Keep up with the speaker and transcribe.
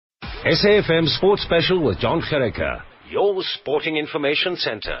SAFM Sports Special with Jon Gericke, your sporting information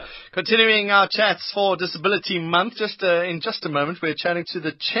centre. Continuing our chats for Disability Month, in just a moment, we're chatting to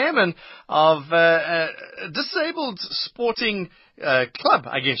the chairman of a disabled sporting club,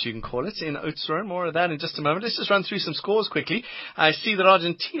 I guess you can call it, in Oudtshoorn. More of that in just a moment. Let's just run through some scores quickly. I see that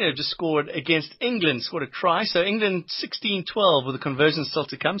Argentina just scored against England, scored a try. So England 16-12 with the conversion still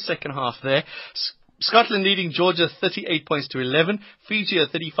to come, second half there. Scotland leading Georgia 38 points to 11. Fiji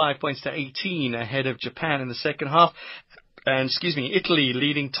 35 points to 18 ahead of Japan in the second half. And, Italy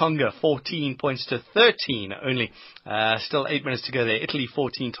leading Tonga 14 points to 13 only. Still 8 minutes to go there. Italy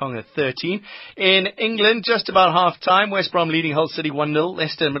 14, Tonga 13. In England, just about half time, West Brom leading Hull City 1-0.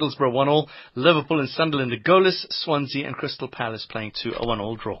 Leicester and Middlesbrough 1-1. Liverpool and Sunderland are goalless. Swansea and Crystal Palace playing to a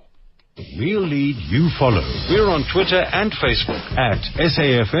 1-1 draw. We'll lead, you follow. We're on Twitter and Facebook at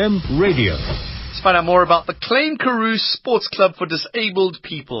SAFM Radio. Let's find out more about the Klein Karoo Sports Club for Disabled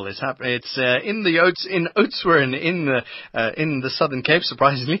People. It's in Oudtshoorn in the Southern Cape,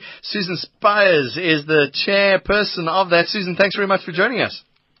 surprisingly. Susan Spiers is the chairperson of that. Susan, thanks very much for joining us.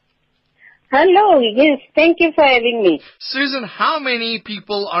 Hello, yes, thank you for having me. Susan, how many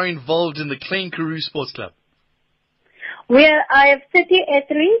people are involved in the Klein Karoo Sports Club? I have 30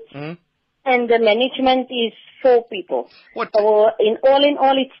 athletes, and the management is 4 people. So in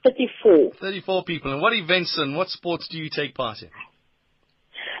all, it's 34. 34 people. And what events and what sports do you take part in?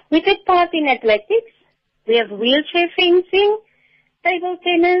 We take part in athletics. We have wheelchair fencing, table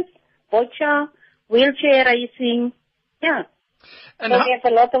tennis, boccia, wheelchair racing. Yeah. And so we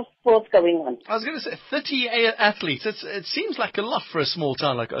have a lot of sports going on. I was going to say 30 athletes. It seems like a lot for a small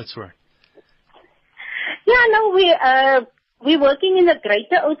town like Oudtshoorn. Yeah, no, we're working in the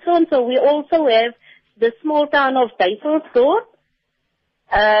greater Oudtshoorn, so we also have the small town of Duiselsdorp.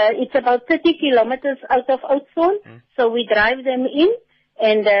 It's about 30 kilometers out of Oudtshoorn, so we drive them in,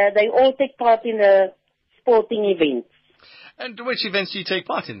 and they all take part in the sporting events. And which events do you take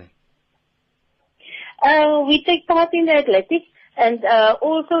part in then? We take part in the athletics and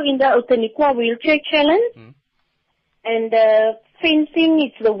also in the Outeniqua Wheelchair Challenge. And fencing,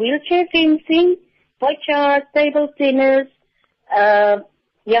 it's the wheelchair fencing, boccia, table tennis,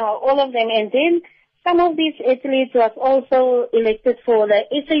 all of them. And then some of these athletes was also elected for the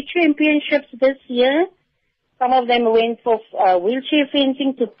SA Championships this year. Some of them went for wheelchair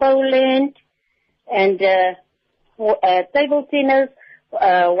fencing to Poland and for table tennis.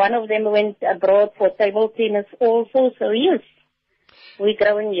 One of them went abroad for table tennis also. So yes, we're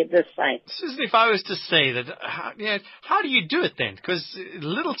growing at this side. Susan, if I was to say that, how do you do it then? Because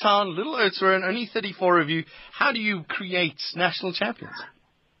little town, little Oudtshoorn, only 34 of you. How do you create national champions?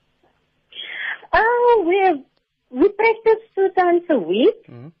 We practice 2 times a week.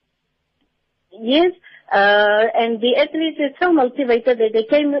 Yes, and the athletes are so motivated that they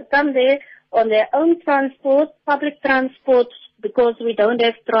come there on their own transport, public transport, because we don't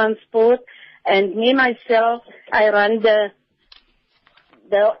have transport. And me, myself, I run the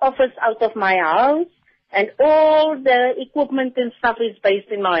office out of my house, and all the equipment and stuff is based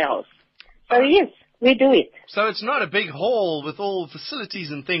in my house. So yes, we do it. So it's not a big hall with all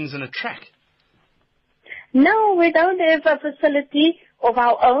facilities and things and a track? No, we don't have a facility of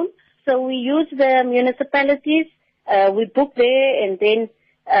our own, so we use the municipalities. We book there, and then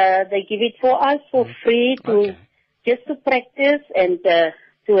they give it for us for free just to practice and to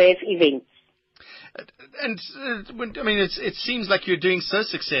have events. And it seems like you're doing so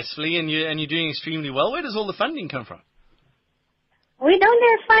successfully, and you're doing extremely well. Where does all the funding come from? We don't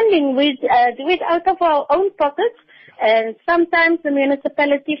have funding. We do it out of our own pockets, and sometimes the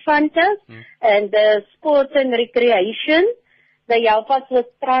municipality funds us, and sports and recreation. They help us with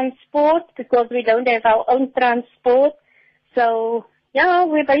transport because we don't have our own transport. So yeah,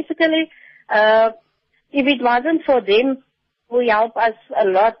 we basically, if it wasn't for them who help us a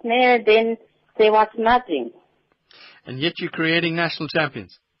lot, then there was nothing. And yet you're creating national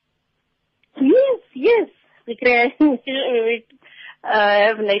champions. Yes. We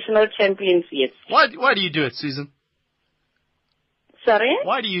have national champions, yes. Why do you do it, Susan? Sorry?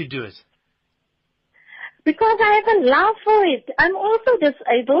 Why do you do it? Because I have a love for it. I'm also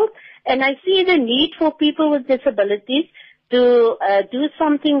disabled, and I see the need for people with disabilities to do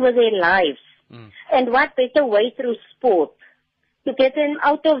something with their lives. And what better way through sport to get them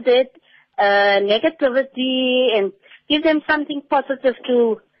out of that negativity and give them something positive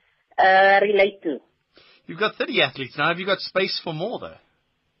to relate to. You've got 30 athletes now. Have you got space for more, though?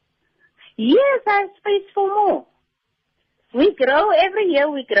 Yes, I have space for more. We grow. Every year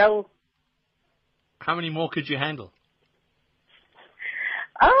we grow. How many more could you handle?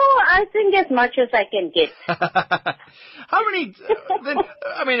 Oh, I think as much as I can get. How many? Then,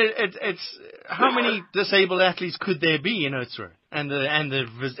 I mean, it's how many disabled athletes could there be in Oudtshoorn and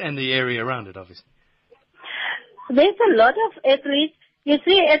the area around it, obviously. There's a lot of athletes. You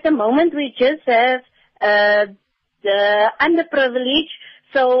see, at the moment we just have the underprivileged.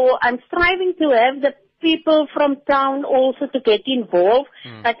 So I'm striving to have the people from town also to get involved.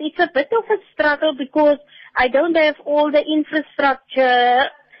 But it's a bit of a struggle because I don't have all the infrastructure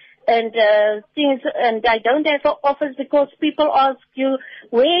and things, and I don't have an office because people ask you,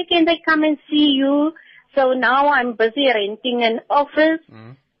 where can they come and see you? So now I'm busy renting an office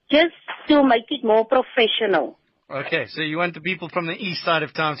just to make it more professional. Okay, so you want the people from the east side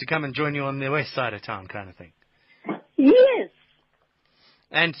of town to come and join you on the west side of town kind of thing? Yes.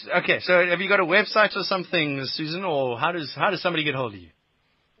 And, okay, so have you got a website or something, Susan, or how does somebody get hold of you?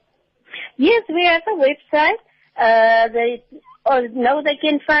 Yes, we have a website. They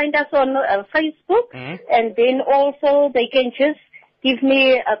can find us on Facebook, and then also they can just give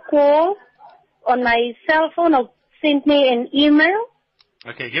me a call on my cell phone or send me an email.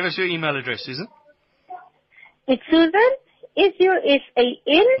 Okay, give us your email address, Susan. It's Susan,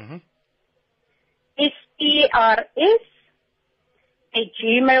 SUSAN, SPRS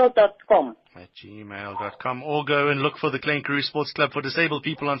 @gmail.com. @gmail.com. Or go and look for the Klein Karoo Sports Club for Disabled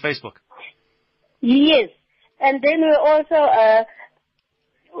People on Facebook. Yes. And then we also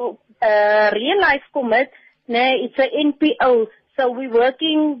Real Life Commit. It's a NPO. So we're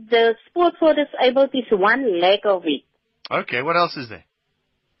working, the Sport for Disabled is one leg of it. Okay, what else is there?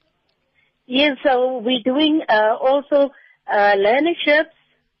 Yes, so we're doing also learnerships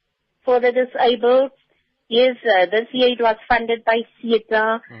for the disabled. Yes, this year it was funded by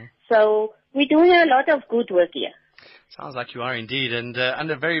CETA. So we're doing a lot of good work here. Sounds like you are indeed, and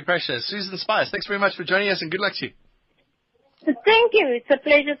under very pressure. Susan Spiers, thanks very much for joining us, and good luck to you. Thank you. It's a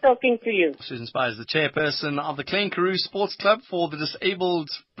pleasure talking to you. Susan Spiers, the chairperson of the Klein Karoo Sports Club for disabled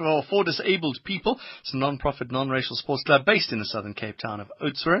people. It's a non-profit, non-racial sports club based in the southern Cape town of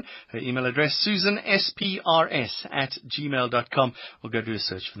Oudtshoorn. Her email address, susansprs@gmail.com. We'll go do a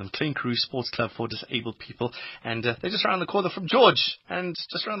search for them. Klein Karoo Sports Club for disabled people. And they're just around the corner from George and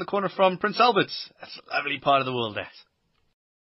just around the corner from Prince Albert. That's a lovely part of the world, that.